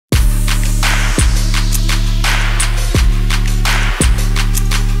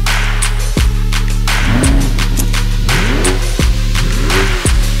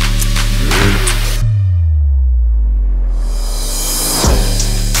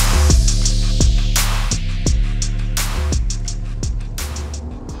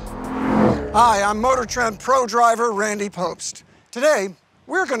Hi, I'm Motor Trend Pro driver Randy Pobst. Today,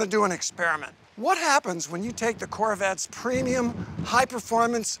 we're going to do an experiment. What happens when you take the Corvette's premium,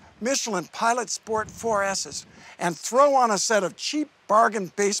 high-performance Michelin Pilot Sport 4S's and throw on a set of cheap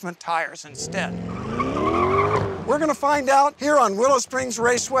bargain basement tires instead? We're going to find out here on Willow Springs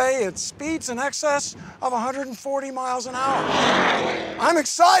Raceway at speeds in excess of 140 miles an hour. I'm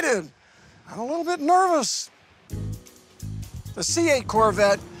excited. I'm a little bit nervous. The C8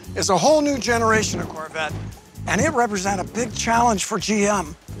 Corvette is a whole new generation of Corvette, and it represents a big challenge for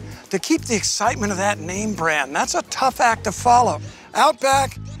GM. To keep the excitement of that name brand, that's a tough act to follow. Out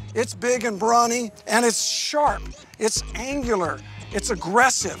back, it's big and brawny, and it's sharp, it's angular, it's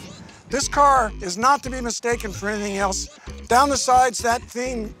aggressive. This car is not to be mistaken for anything else. Down the sides, that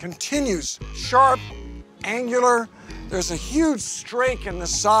theme continues. Sharp, angular, there's a huge strake in the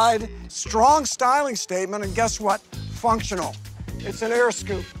side, strong styling statement, and guess what? Functional. It's an air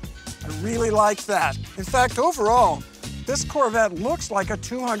scoop. I really like that. In fact, overall, this Corvette looks like a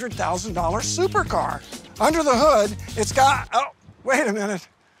 $200,000 supercar. Under the hood, it's got, oh, wait a minute.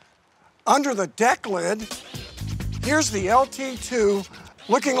 Under the deck lid, here's the LT2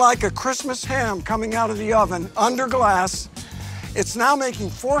 looking like a Christmas ham coming out of the oven under glass. It's now making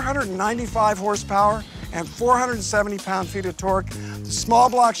 495 horsepower and 470 pound-feet of torque. The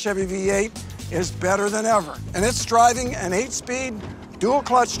small block Chevy V8 is better than ever. And it's driving an 8-speed dual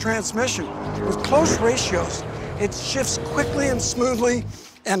clutch transmission with close ratios. It shifts quickly and smoothly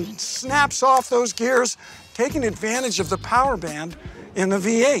and snaps off those gears, taking advantage of the power band in the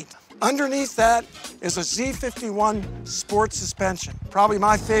V8. Underneath that is a Z51 sport suspension. Probably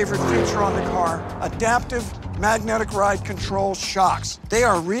my favorite feature on the car, adaptive magnetic ride control shocks. They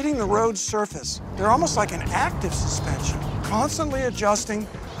are reading the road surface. They're almost like an active suspension, constantly adjusting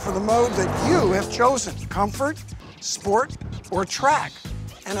for the mode that you have chosen, comfort, sport, or track.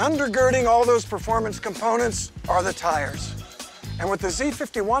 And undergirding all those performance components are the tires. And with the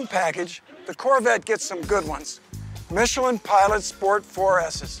Z51 package, the Corvette gets some good ones. Michelin Pilot Sport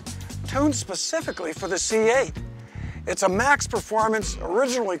 4S's, tuned specifically for the C8. It's a max performance,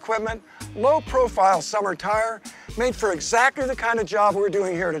 original equipment, low profile summer tire, made for exactly the kind of job we're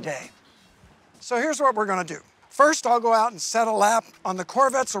doing here today. So here's what we're gonna do. First, I'll go out and set a lap on the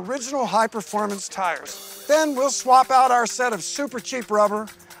Corvette's original high-performance tires. Then we'll swap out our set of super cheap rubber.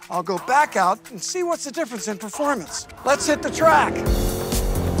 I'll go back out and see what's the difference in performance. Let's hit the track.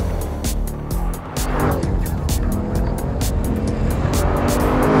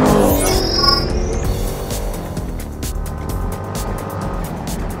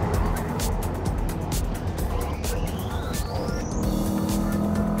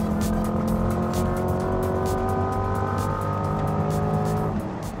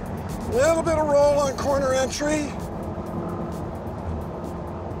 Little bit of roll on corner entry.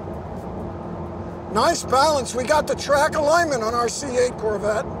 Nice balance. We got the track alignment on our C8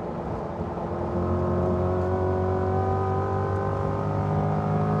 Corvette.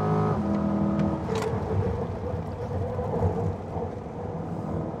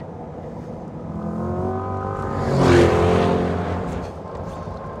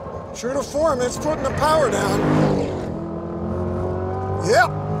 True to form, it's putting the power down.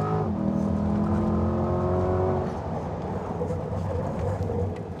 Yep.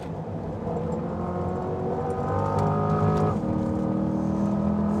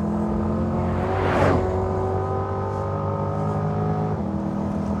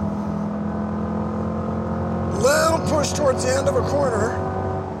 Little push towards the end of a corner.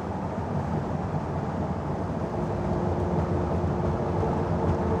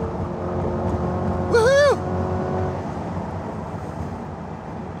 Woohoo!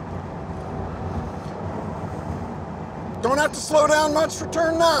 Don't have to slow down much for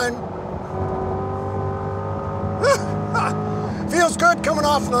turn 9. Feels good coming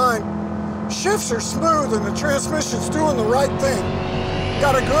off 9. Shifts are smooth and the transmission's doing the right thing.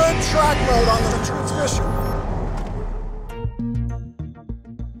 Got a good track mode on the transmission.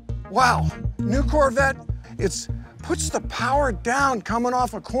 Wow, new Corvette, it puts the power down coming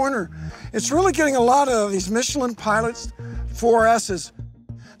off a corner. It's really getting a lot of these Michelin Pilot 4S's.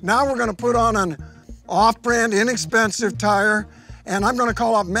 Now we're gonna put on an off-brand, inexpensive tire, and I'm gonna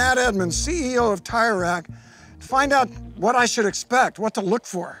call up Matt Edmonds, CEO of Tire Rack, to find out what I should expect, what to look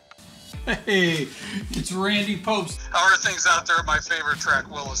for. Hey, it's Randy Pobst. How are things out there at my favorite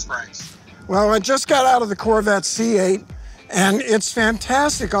track, Willow Springs? Well, I just got out of the Corvette C8, and it's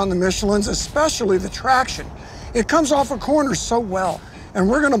fantastic on the Michelins, especially the traction. It comes off a corner so well. And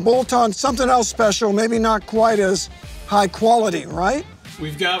we're gonna bolt on something else special, maybe not quite as high quality, right?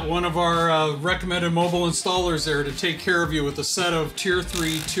 We've got one of our recommended mobile installers there to take care of you with a set of Tier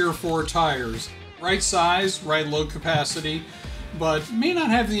 3, Tier 4 tires. Right size, right load capacity, but may not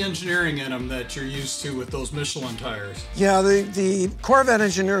have the engineering in them that you're used to with those Michelin tires. Yeah, the Corvette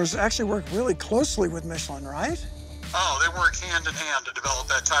engineers actually work really closely with Michelin, right? Oh, they work hand in hand to develop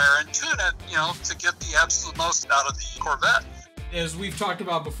that tire and tune it, to get the absolute most out of the Corvette. As we've talked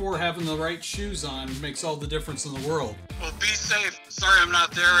about before, having the right shoes on makes all the difference in the world. Well, be safe. Sorry I'm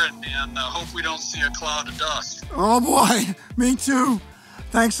not there, and hope we don't see a cloud of dust. Oh boy, me too.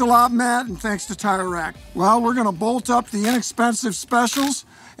 Thanks a lot, Matt, and thanks to Tire Rack. Well, we're gonna bolt up the inexpensive specials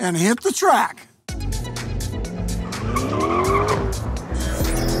and hit the track.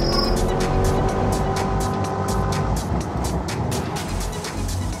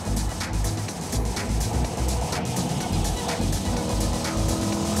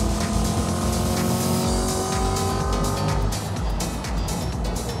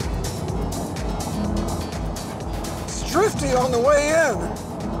 Drifty on the way in.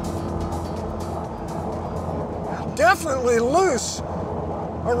 Definitely loose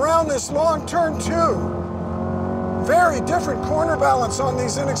around this long turn too. Very different corner balance on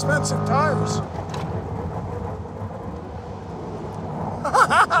these inexpensive tires.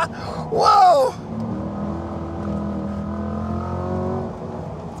 Whoa!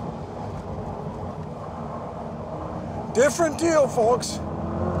 Different deal, folks.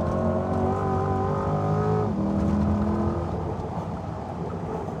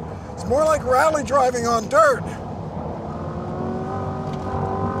 More like rally driving on dirt.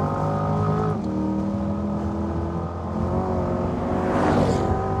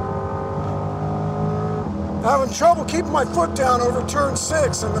 Having trouble keeping my foot down over turn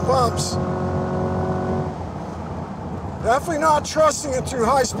 6 and the bumps. Definitely not trusting it through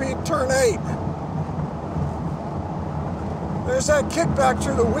high-speed turn 8. There's that kickback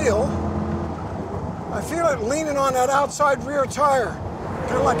through the wheel. I feel it leaning on that outside rear tire.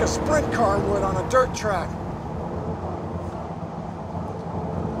 Kind of like a sprint car would on a dirt track.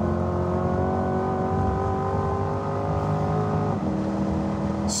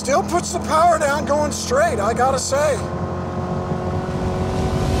 Still puts the power down going straight, I gotta say.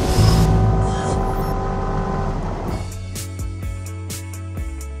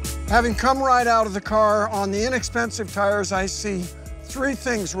 Having come right out of the car on the inexpensive tires, I see three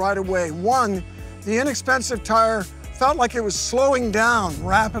things right away. One, the inexpensive tire felt like it was slowing down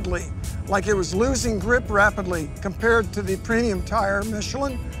rapidly, like it was losing grip rapidly compared to the premium tire,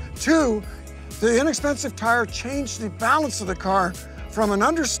 Michelin. Two, the inexpensive tire changed the balance of the car from an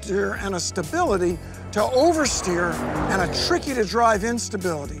understeer and a stability to oversteer and a tricky to drive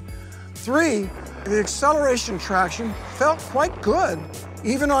instability. Three, the acceleration traction felt quite good,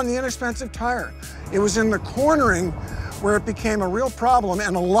 even on the inexpensive tire. It was in the cornering where it became a real problem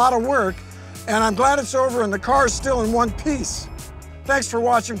and a lot of work. And I'm glad it's over and the car is still in one piece. Thanks for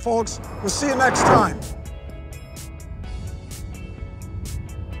watching, folks. We'll see you next time.